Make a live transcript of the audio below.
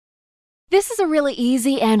This is a really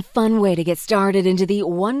easy and fun way to get started into the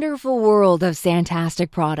wonderful world of Santastic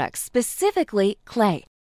products, specifically clay.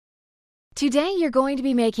 Today, you're going to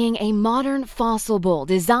be making a modern fossil bowl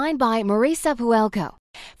designed by Marisa Pawelko.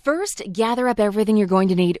 First, gather up everything you're going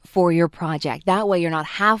to need for your project. That way, you're not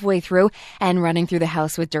halfway through and running through the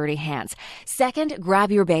house with dirty hands. Second,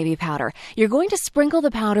 grab your baby powder. You're going to sprinkle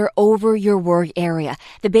the powder over your work area.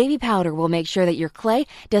 The baby powder will make sure that your clay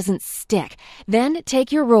doesn't stick. Then,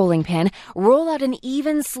 take your rolling pin, roll out an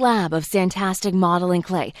even slab of Santastic modeling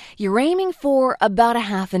clay. You're aiming for about a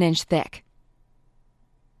half an inch thick.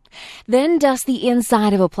 Then dust the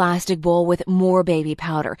inside of a plastic bowl with more baby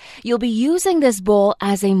powder. You'll be using this bowl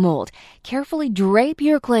as a mold. Carefully drape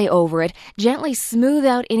your clay over it. Gently smooth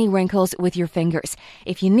out any wrinkles with your fingers.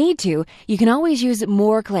 If you need to, you can always use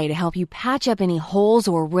more clay to help you patch up any holes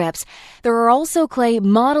or rips. There are also clay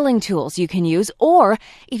modeling tools you can use, or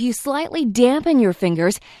if you slightly dampen your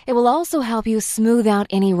fingers, it will also help you smooth out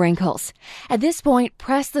any wrinkles. At this point,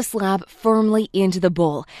 press the slab firmly into the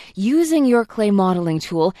bowl. Using your clay modeling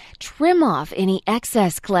tool, trim off any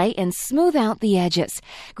excess clay and smooth out the edges.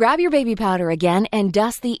 Grab your baby powder again and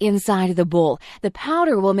dust the inside of the bowl. The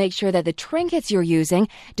powder will make sure that the trinkets you're using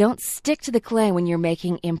don't stick to the clay when you're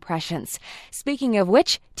making impressions. Speaking of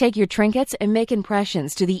which, take your trinkets and make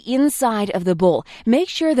impressions to the inside of the bowl. Make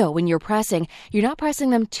sure, though, when you're pressing, you're not pressing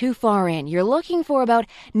them too far in. You're looking for about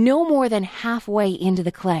no more than halfway into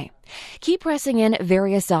the clay. Keep pressing in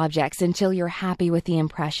various objects until you're happy with the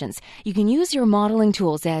impressions. You can use your modeling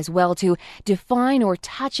tools as well to define or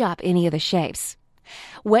touch up any of the shapes.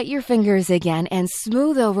 Wet your fingers again and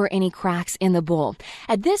smooth over any cracks in the bowl.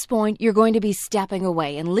 At this point, you're going to be stepping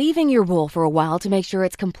away and leaving your bowl for a while to make sure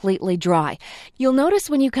it's completely dry. You'll notice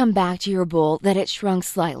when you come back to your bowl that it shrunk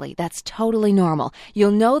slightly. That's totally normal.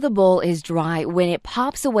 You'll know the bowl is dry when it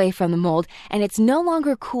pops away from the mold and it's no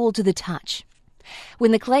longer cool to the touch.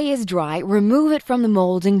 When the clay is dry, remove it from the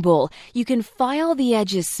molding bowl. You can file the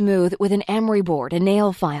edges smooth with an emery board, a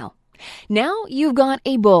nail file. Now you've got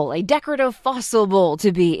a bowl, a decorative fossil bowl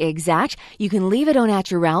to be exact. You can leave it au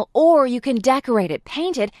naturel or you can decorate it,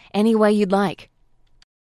 paint it any way you'd like.